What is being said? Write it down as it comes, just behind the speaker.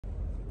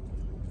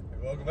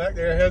Welcome back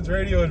to Airheads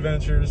Radio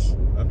Adventures.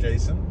 I'm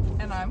Jason.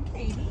 And I'm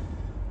Katie.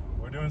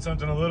 We're doing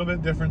something a little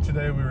bit different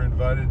today. We were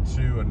invited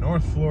to a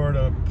North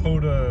Florida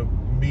POTA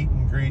meet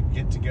and greet,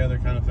 get together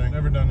kind of thing.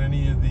 Never done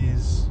any of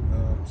these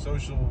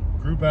social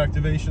group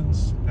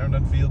activations. Haven't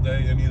done field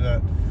day, any of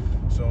that.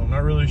 So I'm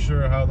not really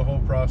sure how the whole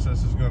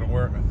process is going to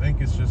work. I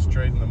think it's just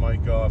trading the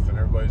mic off and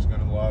everybody's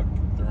going to log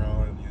their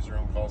own and use their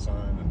own call sign.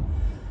 And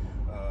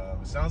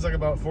it sounds like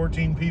about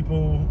 14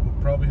 people.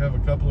 We'll probably have a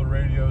couple of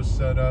radios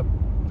set up.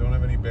 Don't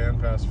have any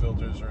bandpass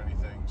filters or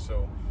anything,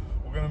 so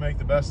we're going to make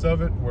the best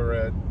of it. We're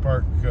at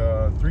Park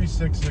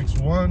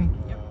 3661.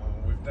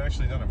 We've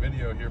actually done a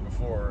video here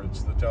before.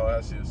 It's the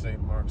Tallahassee-St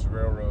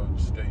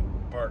Railroad Sate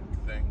Park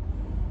thing.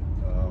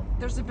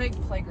 There's a big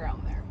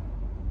playground there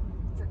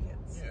for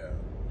kids. Yeah,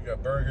 we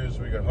got burgers,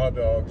 we got hot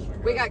dogs.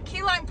 We got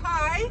key lime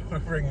pie. We're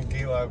bringing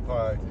key lime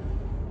pie.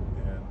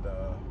 And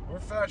we're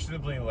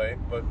fashionably late,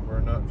 but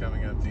we're not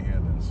coming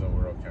empty-handed, so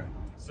we're okay.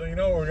 So you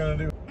know what we're going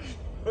to do?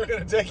 We're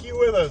going to take you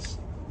with us.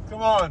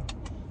 Come on.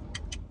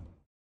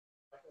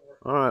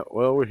 All right,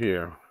 well, we're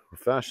here. We're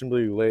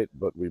fashionably late,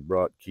 but we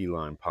brought key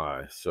lime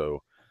pie.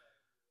 So,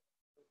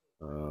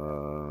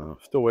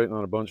 still waiting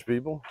on a bunch of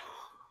people.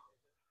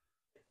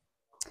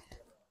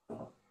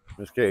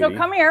 Miss Katie. So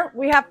come here.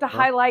 We have to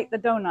highlight the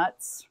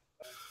donuts.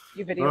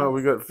 You video.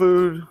 We got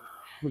food.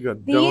 We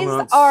got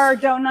donuts. These are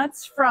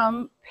donuts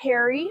from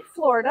Perry,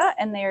 Florida,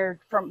 and they're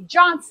from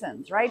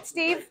Johnson's, right,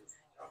 Steve?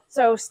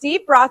 So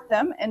Steve brought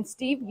them, and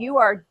Steve, you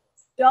are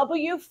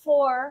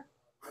W4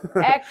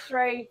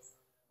 X-ray.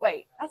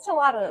 Wait, that's a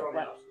lot of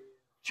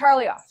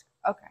Charlie Oscar.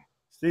 Okay.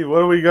 Steve, what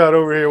do we got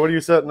over here? What are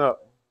you setting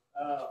up?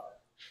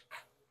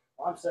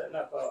 I'm setting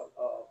up a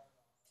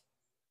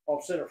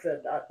off-center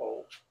fed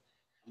dipole.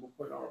 I'm gonna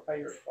put it on a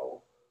payers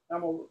pole.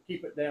 I'm gonna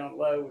keep it down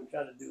low and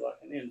try to do like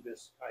an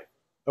invis type.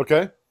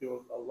 Okay.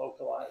 Do a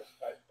localized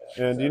type.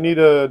 And do you need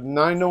a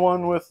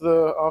 9-to-1 with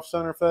the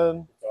off-center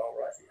fed? It's all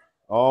right here.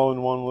 All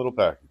in one little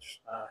package.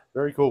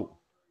 Very cool.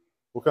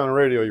 What kind of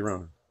radio are you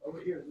running? Over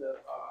here is the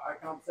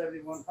icom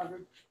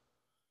 7100.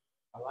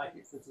 I like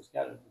it because it's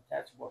got a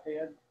detachable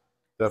head.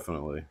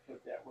 Definitely.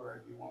 Put that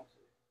wherever you want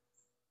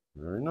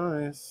to. Very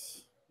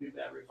nice. Two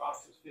battery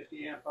boxes,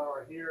 50 amp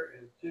hour here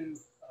and two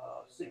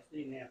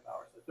 16 amp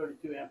hours, so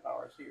 32 amp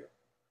hours here.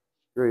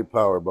 Great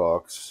power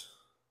box.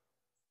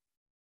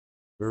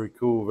 Very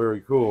cool,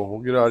 very cool.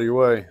 We'll get out of your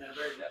way. And a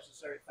very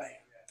necessary fan.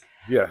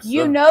 Yes.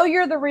 You know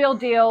you're the real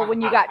deal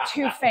when you got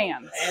two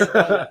fans.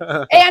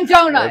 And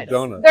donuts.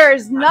 There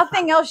is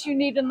nothing else you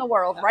need in the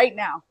world right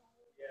now.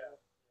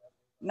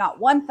 Not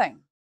one thing.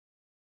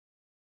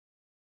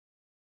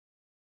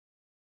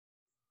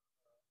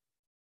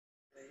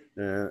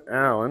 And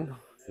Alan,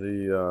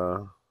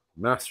 the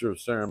master of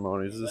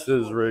ceremonies, this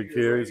is his rig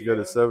here. He's got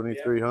his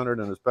 7300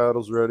 and his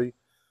paddles ready.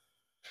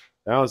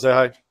 Alan, say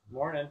hi.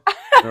 Morning.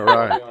 All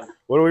right.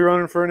 What are we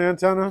running for an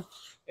antenna?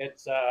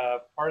 It's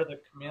part of the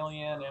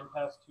Chameleon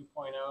MPass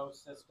 2.0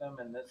 system,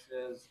 and this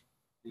is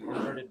the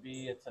inverted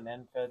B. It's an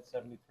end-fed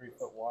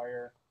 73-foot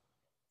wire.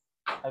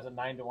 Has a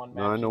 9-to-1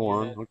 matching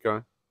 9-to-1, unit.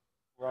 okay.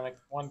 Run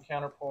one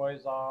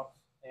counterpoise off,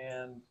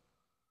 and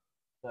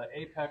the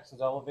apex is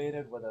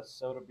elevated with a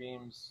soda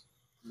beams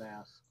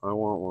mast. I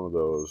want one of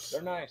those.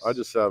 They're nice. I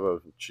just have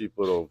a cheap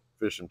little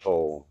fishing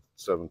pole,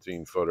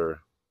 17-footer.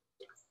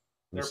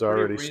 It's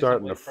already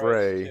starting to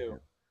fray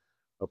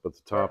up at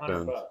the top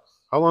end. $100.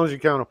 How long is your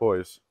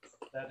counterpoise?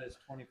 That is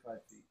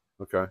 25 feet.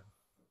 Okay.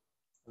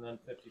 And then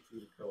 50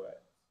 feet of coax.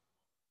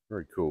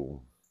 Very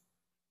cool.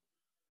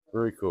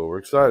 Very cool. We're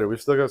excited. We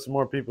still got some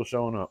more people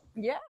showing up.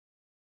 Yeah.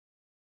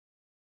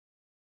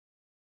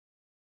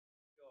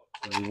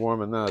 We'll be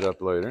warming that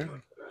up later.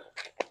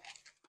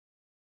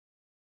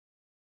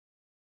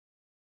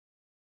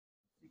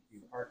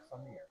 Parks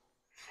on the air.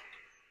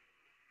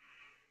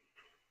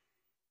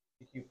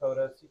 CQ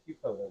POTA,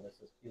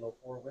 this is Kilo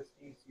 4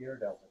 Whiskey, Sierra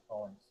Delta,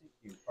 calling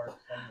CQ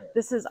Parks on the air.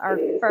 This is our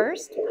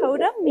first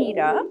POTA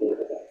meetup.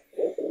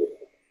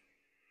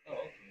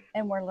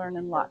 And we're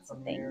learning lots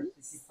of things.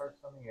 CQ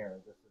Parks on the air.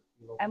 This is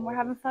Kilo And 4 we're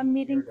having Whiskey, fun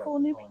meeting Sierra cool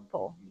Delta, new calling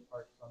people. CQ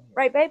Parks on the air.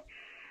 Right, babe?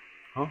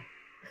 Huh?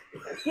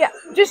 Yeah,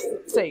 just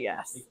say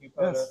yes. CQ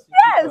POTA, Yes. CQ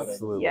Yes. POTA,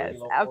 Absolutely. Yes,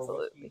 Kilo 4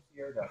 absolutely. Whiskey,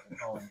 Sierra Delta,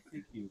 calling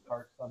CQ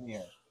Parks on the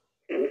air.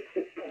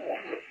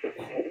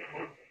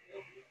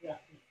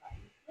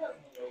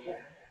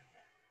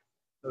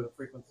 So the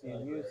frequency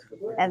in use.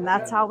 And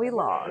that's how we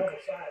log.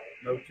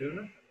 No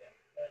tuna?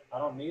 I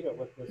don't need it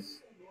with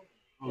this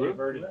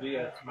inverted V.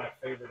 It's my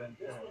favorite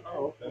antenna.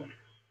 Oh, okay.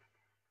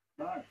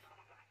 Nice.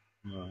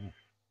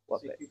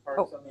 CQ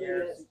Parks on the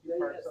air. CQ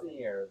Parks on the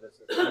air. This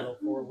is Kilo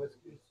 4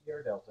 Whiskey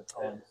Sierra Delta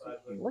calling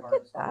CQ Look at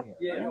Parks that. on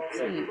the air.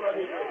 Fancy.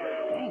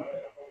 Dang.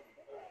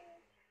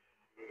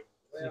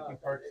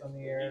 CQ Parks on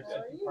the air.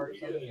 CQ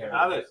Parks on the air.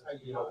 Alex. This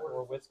is Kilo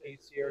 4 Whiskey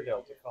Sierra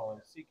Delta calling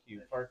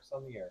CQ Parks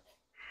on the air.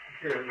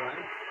 Here, Ryan.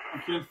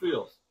 I'm Ken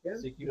Fields.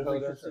 CQ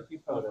POTA,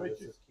 CQ POTA.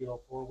 This is Kilo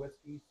 4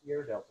 Whiskey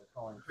Sierra Delta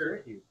calling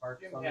CQ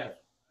Parks on the air.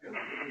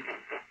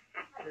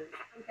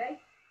 Okay.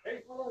 CQ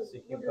POTA,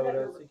 CQ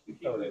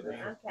POTA. This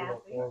is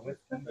Kilo 4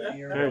 Whiskey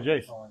Sierra Hey, Delta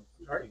Jason. calling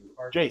CQ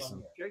Parks Jason. on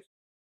the air.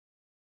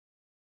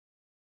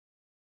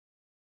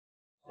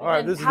 All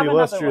right, this is have the another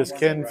illustrious one.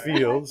 Ken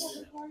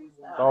Fields.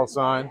 Call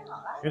sign.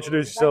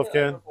 Introduce yourself,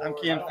 Ken. I'm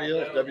Ken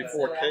Fields,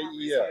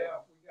 W4KEO.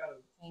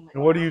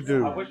 And what do you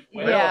do? Well,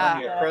 Yeah.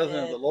 I'm the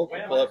president of the local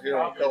club here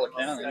in Pella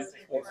County,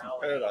 Sports and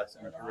Paradise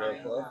Cemetery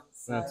Rail Club.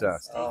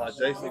 Fantastic.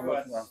 Jason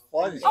was my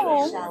flight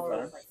Oh. instructor one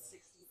time.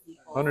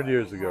 100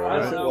 years ago,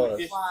 Yes, it right?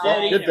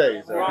 was. Good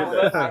days, though.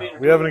 Good days.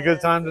 We having a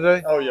good time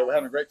today? Oh, yeah, we're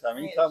having a great time.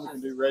 Anytime we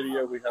can do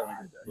radio, we're having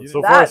a good day.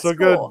 So far, so That's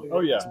good. cool. Oh,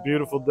 yeah. It's a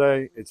beautiful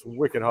day. It's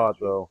wicked hot,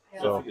 though.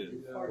 So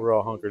we're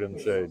all hunkered in the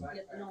shade.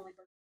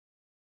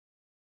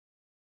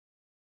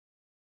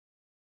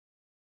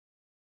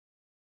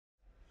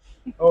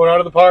 Oh, we're out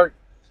of the park.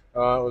 It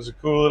was a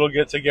cool little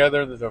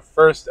get-together. The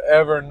first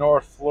ever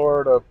North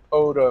Florida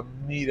POTA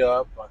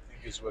Meetup, I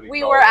think is what he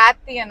We called were it. at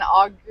the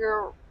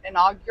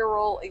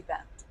inaugural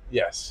event.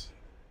 Yes.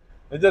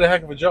 They did a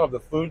heck of a job. The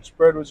food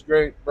spread was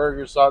great.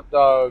 Burgers, hot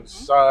dogs,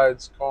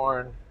 sides,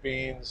 corn,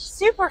 beans,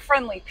 Super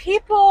friendly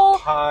people.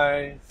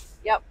 pie.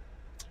 Yep.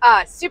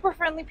 Super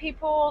friendly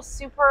people,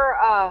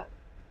 super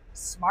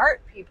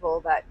smart people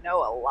that know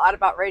a lot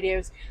about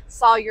radios.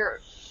 Saw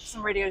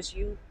some radios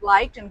you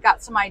liked and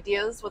got some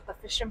ideas with the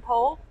fishing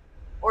pole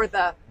or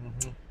the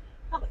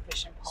not the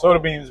fishing pole. Soda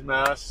beans,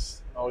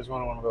 Mast. Always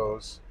wanted one of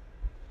those.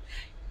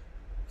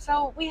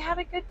 So we had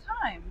a good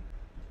time.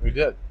 We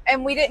did.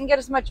 And we didn't get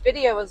as much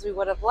video as we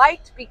would have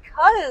liked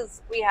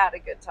because we had a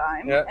good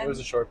time. Yeah, and it was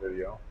a short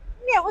video.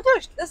 yeah, we'll do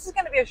it. This is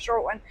going to be a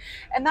short one,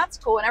 and that's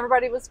cool. And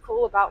everybody was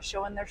cool about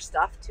showing their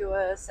stuff to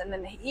us, and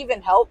then he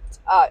even helped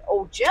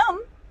old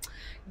Jim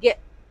get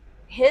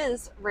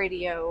his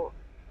radio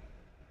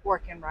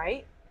working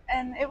right.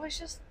 And it was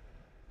just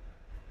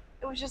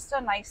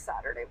a nice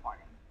Saturday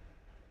morning.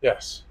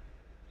 Yes.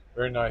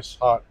 Very nice,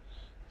 hot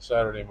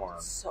Saturday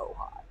morning. So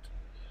hot.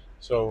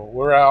 So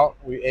we're out.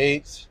 We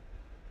ate.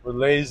 We're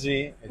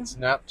lazy. It's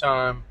nap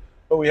time.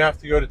 But we have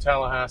to go to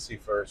Tallahassee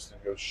first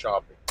and go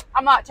shopping.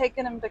 I'm not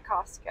taking him to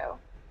Costco.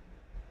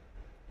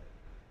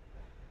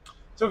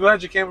 So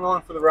glad you came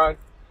along for the ride.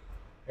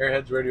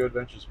 Airheads Radio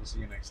Adventures. We'll see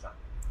you next time.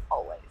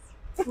 Always.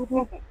 Boop,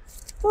 boop.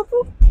 Boop,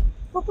 boop.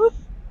 Boop, boop.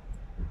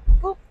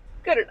 Boop.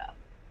 Good enough.